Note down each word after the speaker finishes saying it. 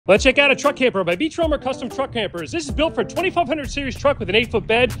Let's check out a truck camper by Beach Roamer Custom Truck Campers. This is built for a 2500 series truck with an 8-foot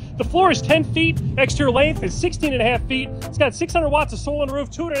bed. The floor is 10 feet, exterior length is 16.5 feet. It's got 600 watts of solar on the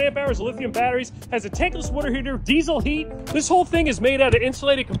roof, 200 amp hours of lithium batteries, has a tankless water heater, diesel heat. This whole thing is made out of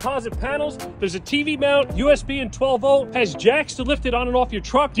insulated composite panels. There's a TV mount, USB and 12 volt, has jacks to lift it on and off your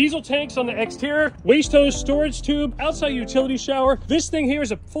truck, diesel tanks on the exterior, waste hose, storage tube, outside utility shower. This thing here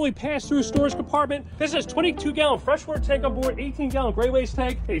is a fully pass-through storage compartment. This has 22-gallon freshwater tank on board, 18-gallon gray waste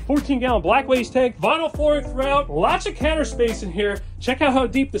tank, a 14-gallon black waste tank, vinyl flooring throughout, lots of counter space in here. Check out how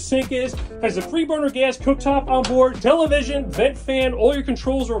deep the sink is. Has a 3-burner gas cooktop on board, television, vent fan, all your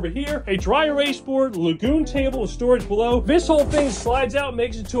controls are over here, a dry erase board, lagoon table with storage below. This whole thing slides out,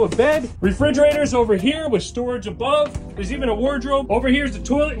 makes it to a bed. Refrigerators over here with storage above. There's even a wardrobe. Over here is the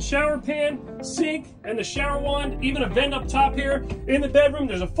toilet and shower pan, sink, and the shower wand, even a vent up top here. In the bedroom,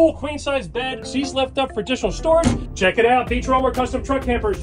 there's a full queen-size bed, seats left up for additional storage. Check it out, Beach Roamer Custom Truck Campers.